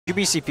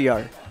UBC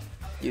PR.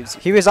 UBC.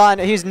 He was on.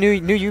 He's new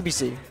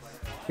UBC.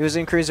 He was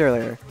in Cruise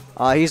earlier.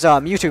 He's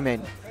Mewtwo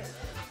main.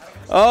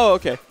 Oh,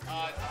 okay.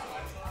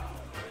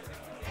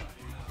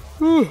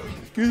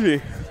 Excuse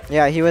me.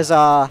 Yeah, he was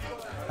I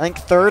think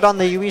 3rd on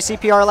the UBC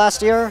PR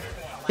last year.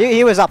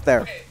 He was up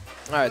there.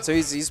 All right, so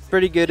he's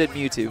pretty good at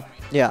Mewtwo.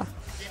 Yeah.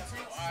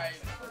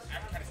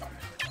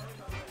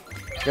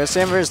 Go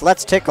Sam versus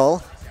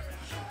LetsTickle.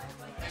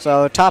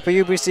 So top of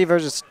UBC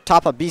versus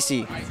top of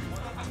BC.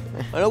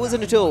 And it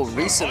wasn't until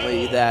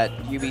recently that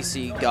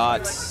UBC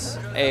got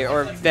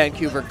or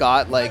Vancouver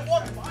got like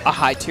a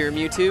high tier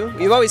Mewtwo.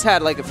 We've always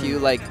had like a few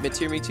like mid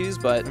tier Mewtwo's,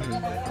 but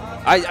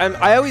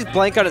I always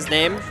blank on his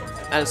name.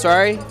 I'm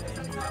sorry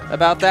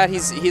about that.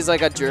 He's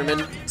like a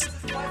German.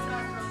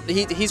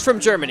 He's from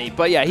Germany,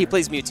 but yeah, he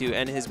plays Mewtwo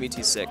and his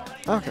Mewtwo's sick.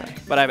 Okay.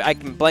 But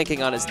I'm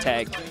blanking on his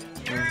tag.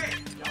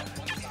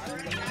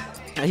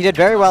 He did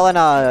very well in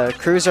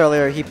Cruise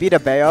earlier. He beat a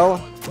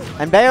Bayo,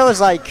 and Bayo is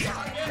like,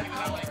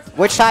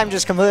 which time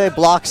just completely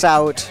blocks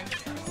out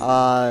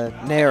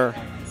Nair.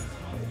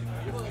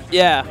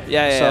 Yeah.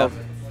 So,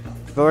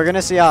 but we're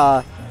gonna see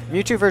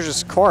Mewtwo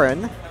versus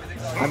Corrin.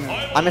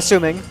 I'm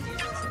assuming.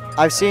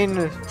 I've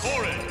seen.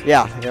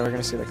 Yeah, we're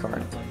gonna see the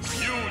Corrin.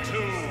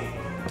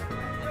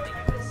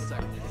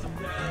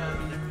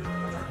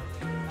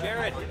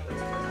 Jared,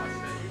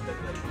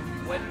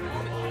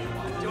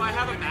 do I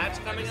have a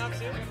match coming up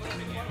soon?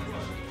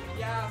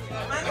 Yeah.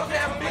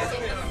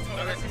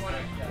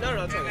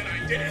 No, it's okay.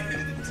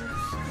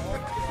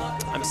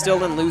 I'm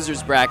still in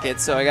losers bracket,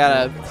 so I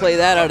gotta play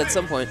that out at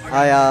some point.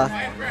 I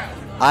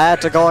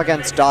had to go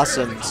against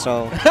Dawson,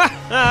 so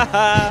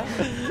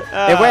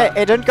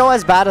it didn't go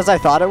as bad as I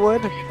thought it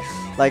would.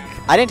 Like,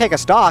 I didn't take a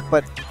stock,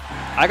 but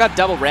I got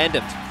double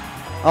randomed.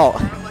 Oh.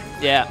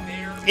 Yeah.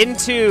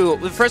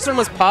 The first one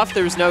was Puff,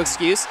 there was no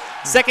excuse.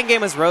 Second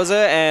game was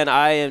Rosa, and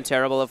I am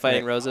terrible at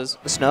fighting Rosas.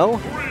 Snow?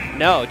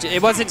 No,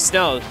 it wasn't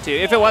Snow, too.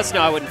 If it was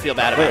Snow, I wouldn't feel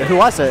bad about it. Who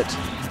was it?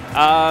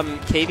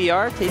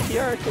 KBR?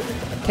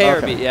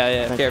 KRB, okay.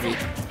 yeah, KRB.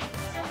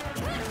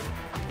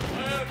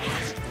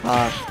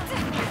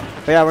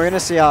 But yeah, we're gonna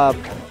see,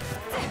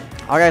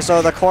 okay,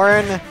 so the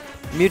Corrin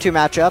Mewtwo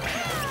matchup.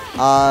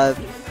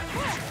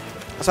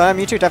 So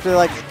Mewtwo definitely,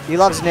 like, he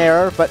loves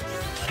Nair, but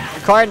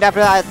Corrin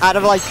definitely, out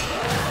of, like,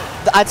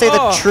 I'd say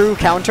the true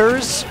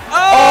counters.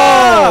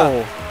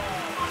 Oh!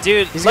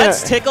 Dude,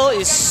 LetsTickle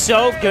is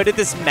so good at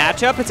this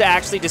matchup, it's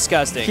actually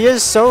disgusting. He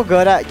is so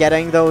good at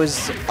getting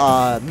those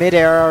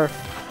mid-air,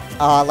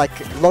 like,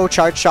 low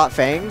charge shot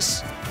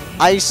fangs.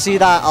 I see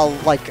that,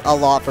 a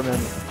lot from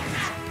him.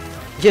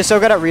 He is so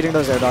good at reading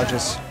those air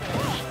dodges.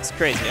 It's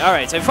crazy. All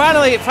right, so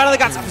finally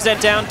got some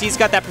percent down. D's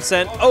got that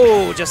percent.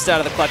 Oh, just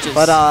out of the clutches.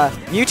 But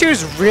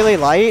Mewtwo's really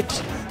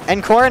light,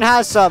 and Corrin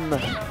has some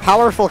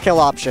powerful kill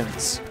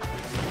options.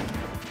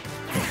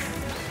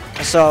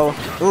 So,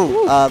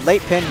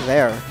 late pin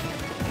there.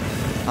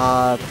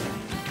 But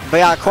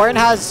yeah, Corrin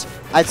has,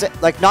 I'd say,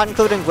 like, not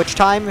including Witch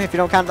Time, if you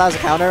don't count that as a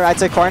counter, I'd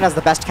say Corrin has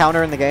the best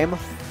counter in the game.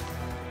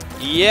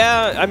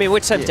 Yeah, I mean,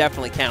 Witch Time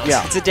definitely counts.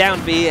 Yeah. It's a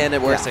down B, and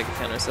it works like a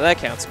counter, so that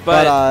counts.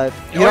 But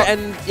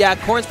yeah,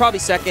 Corrin's probably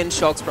second,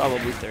 Shulk's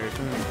probably third.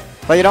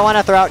 But you don't want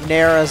to throw out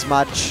Nair as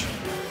much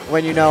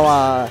when you know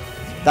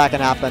that can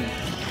happen.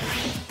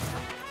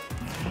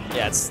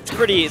 Yeah, it's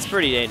pretty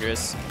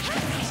dangerous.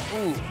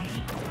 Ooh.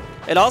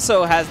 It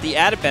also has the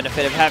added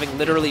benefit of having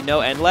literally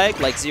no end lag,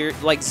 like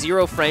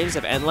 0 frames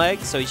of end lag,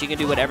 so she can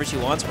do whatever she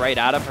wants right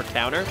out of her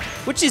counter,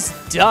 which is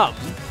dumb.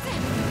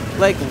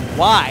 Like,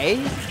 why?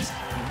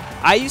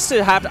 I used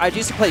to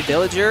play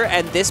Villager,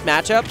 and this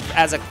matchup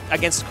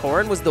against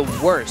Corrin was the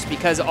worst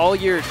because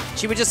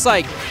she would just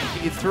like,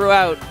 you threw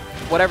out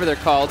whatever they're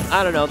called,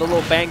 I don't know, the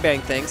little bang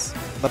things.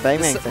 The bang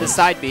things. The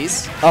side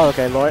Bs. Oh,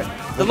 okay,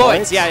 The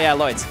Lloyds, yeah,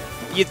 Lloyds.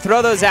 You'd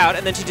throw those out,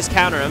 and then she'd just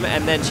counter them,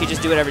 and then she'd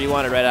just do whatever you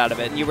wanted right out of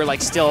it, and you were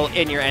like still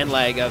in your end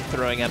leg of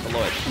throwing out the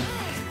Lloyd.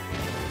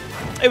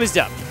 It was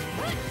dumb.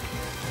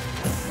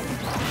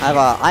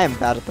 I am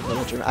bad at the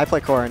Villager. I play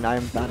Corrin, I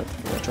am bad at the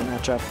Villager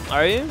matchup.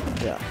 Are you?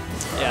 Yeah.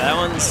 Yeah, that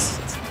one's...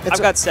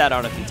 I've got sat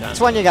on a few times. It's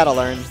one you gotta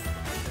learn.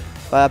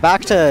 But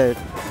back to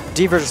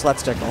D versus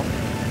LetsTickle.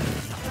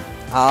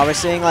 We're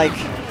seeing, like...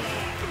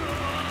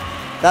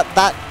 That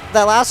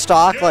last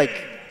stock, like...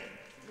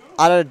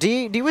 I don't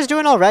know, D was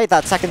doing alright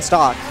that second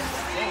stock.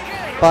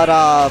 But,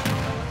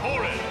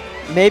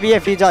 maybe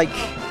if he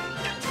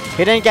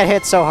didn't get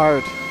hit so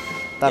hard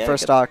that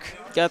first stock.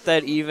 Got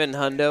that even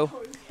hundo.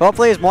 But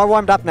hopefully he's more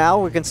warmed up now.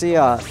 We can see,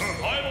 put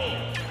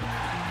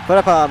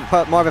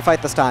more of a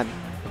fight this time.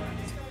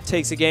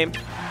 Takes a game.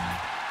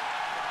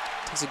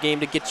 Takes a game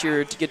to get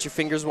your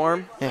fingers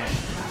warm. Yeah.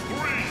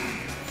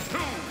 3,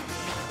 2,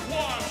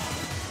 1,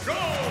 go!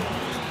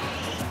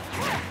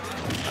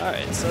 All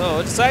right, so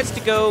it decides to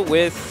go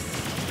with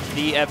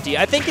the FD.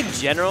 I think in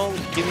general,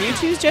 do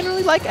Mewtwo's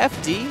generally like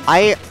FD?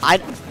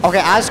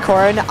 Okay, as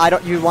Corrin,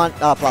 you want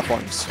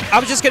platforms. I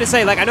was just gonna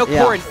say, like, I know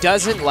Corrin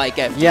doesn't like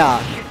FD.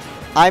 Yeah.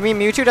 I mean,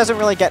 Mewtwo doesn't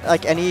really get,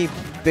 like, any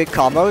big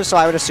combos, so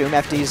I would assume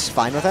FD's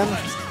fine with him.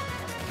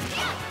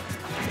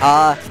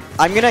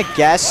 I'm gonna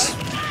guess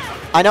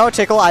I know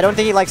Tickle, I don't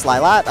think he likes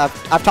Lilat.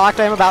 I've talked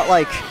to him about,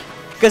 like,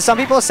 because some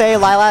people say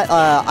Lilat,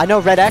 I know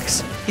Red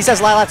X, he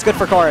says Lilat's good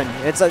for Corrin.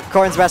 It's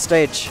Corrin's best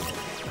stage.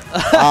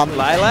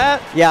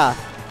 Lilat? Yeah.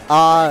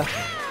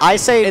 I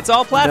say It's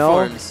all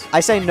platforms. No. I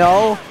say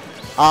no.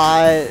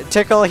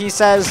 Tickle, he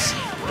says,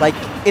 like,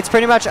 it's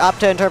pretty much up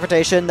to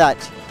interpretation that,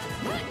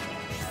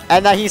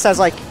 and that he says,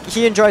 like,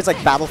 he enjoys,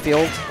 like,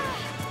 Battlefield.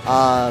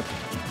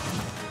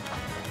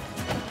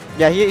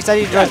 Yeah, he said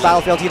he enjoys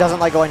Battlefield. He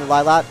doesn't like going to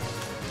Lilat.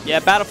 Yeah,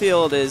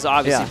 Battlefield is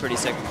obviously Yeah. pretty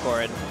sick of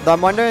Corrin. Though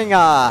I'm wondering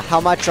how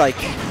much, like...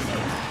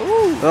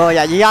 Ooh. Oh,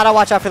 yeah, you gotta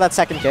watch out for that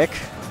second kick.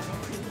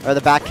 Or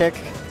the back kick.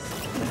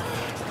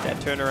 That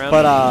turnaround.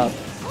 But,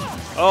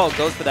 oh,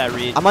 goes for that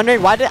read. I'm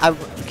wondering why I'm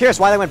curious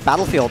why they went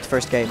Battlefield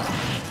first game.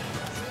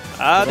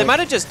 They might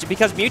have just,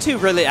 because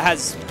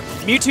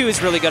Mewtwo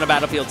is really good at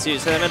Battlefield too,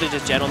 so they might have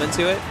just gentlemen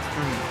to it.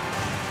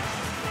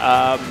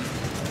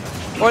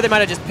 Or they might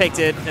have just picked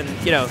it, and,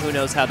 you know, who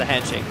knows how the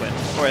handshake went,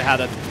 or how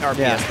the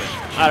RPS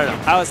went. I don't know.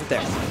 I wasn't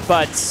there.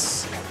 But,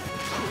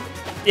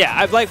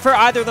 yeah, like, for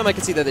either of them, I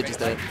could see that they just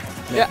did it.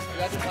 Yeah.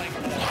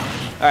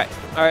 Alright,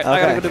 I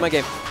gotta go do my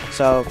game.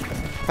 So,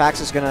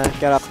 Pax is gonna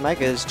get off the mic.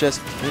 Is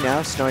just, you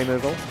know, Snowy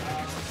Moogle.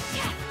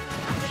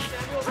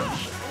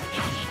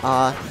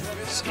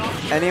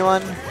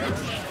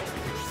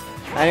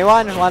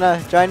 Anyone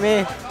wanna join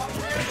me?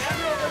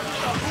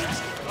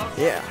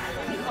 Yeah.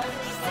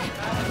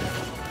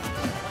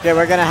 Okay,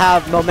 we're gonna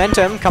have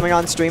Momentum coming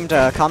on stream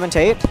to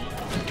commentate.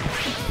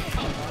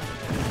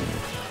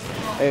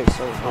 Hey,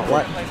 so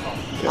What?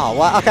 Oh,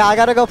 what? Okay, I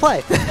gotta go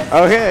play.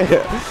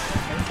 okay.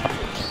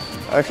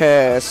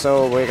 Okay,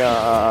 so we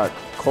got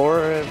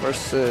Corrin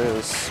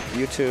versus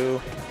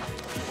Mewtwo,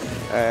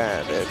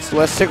 and it's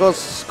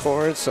LetsTickle's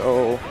Corrin,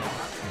 so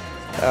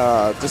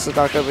this is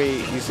not gonna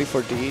be easy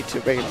for D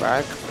to make it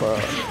back, but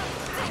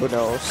who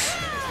knows?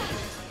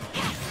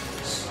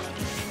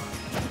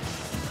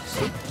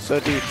 So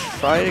do you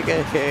try to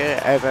get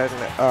hit and then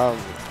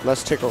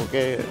LetsTickle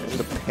get it in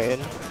the pin?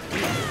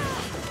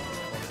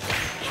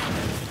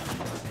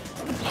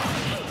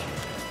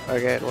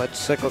 Okay,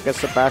 LetsTickle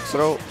gets the back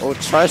throw. Oh,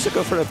 tries to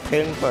go for the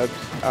pin, but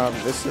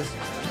misses.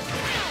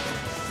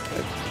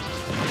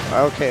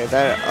 Okay,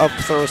 that up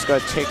throw is gonna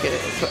take it,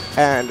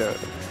 and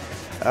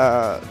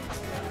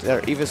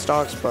they're even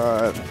stocks,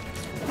 but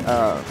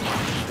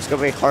it's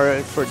gonna be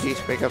harder for D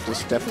to make up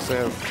this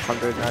deficit of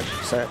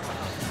 109%.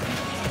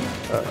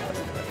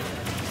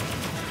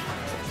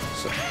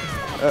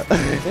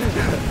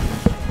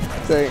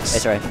 Thanks.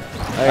 It's alright.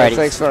 Alright,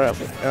 thanks for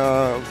helping.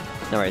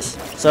 No worries.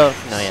 So,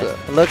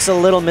 it looks a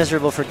little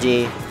miserable for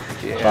D,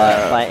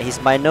 but he's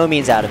by no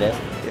means out of it,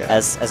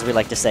 as we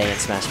like to say in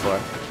Smash 4.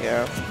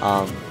 Yeah.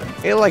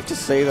 I like to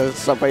say that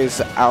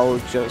somebody's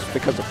out just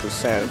because of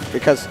percent,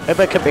 because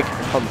everybody can make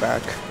a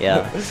comeback.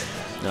 Yeah.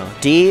 No.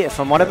 D,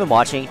 from what I've been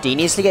watching, D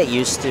needs to get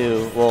used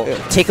to, well,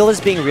 Tickle is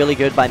being really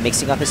good by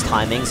mixing up his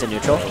timings and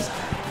neutral,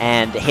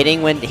 and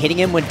hitting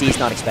him when D's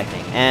not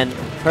expecting. And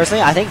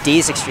personally, I think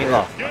D's extreme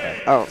low.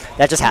 Oh.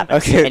 That just happened.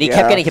 Okay, and he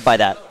kept getting hit by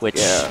that, which,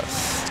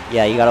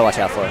 yeah, you gotta watch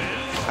out for.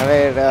 I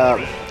mean,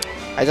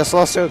 I just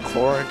lost to a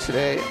Corrin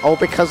today, all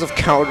because of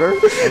counter.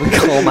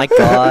 Oh my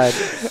god.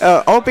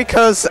 All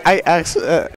because I